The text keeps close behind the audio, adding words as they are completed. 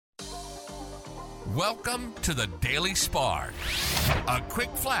Welcome to the Daily Spark, a quick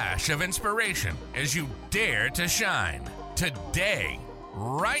flash of inspiration as you dare to shine. Today,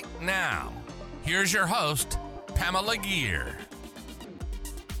 right now. Here's your host, Pamela Gear.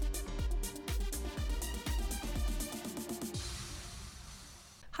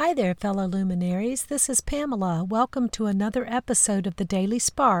 Hi there, fellow luminaries. This is Pamela. Welcome to another episode of the Daily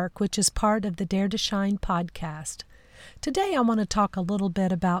Spark, which is part of the Dare to Shine podcast. Today, I want to talk a little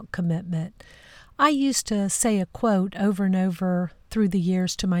bit about commitment. I used to say a quote over and over through the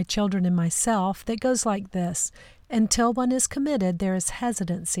years to my children and myself that goes like this: until one is committed, there is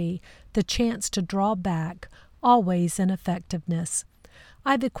hesitancy, the chance to draw back, always ineffectiveness.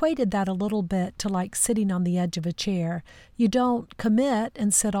 I've equated that a little bit to like sitting on the edge of a chair. You don't commit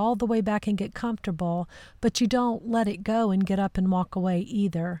and sit all the way back and get comfortable, but you don't let it go and get up and walk away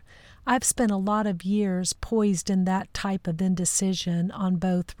either. I've spent a lot of years poised in that type of indecision on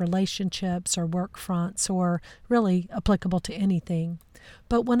both relationships or work fronts, or really applicable to anything.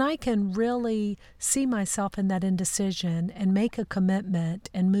 But when I can really see myself in that indecision and make a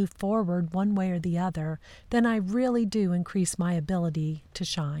commitment and move forward one way or the other, then I really do increase my ability to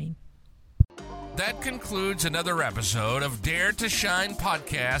shine. That concludes another episode of Dare to Shine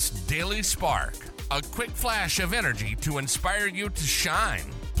Podcast Daily Spark, a quick flash of energy to inspire you to shine.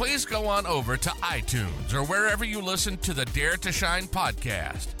 Please go on over to iTunes or wherever you listen to the Dare to Shine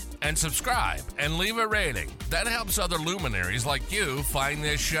podcast and subscribe and leave a rating. That helps other luminaries like you find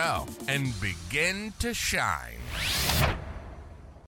this show and begin to shine.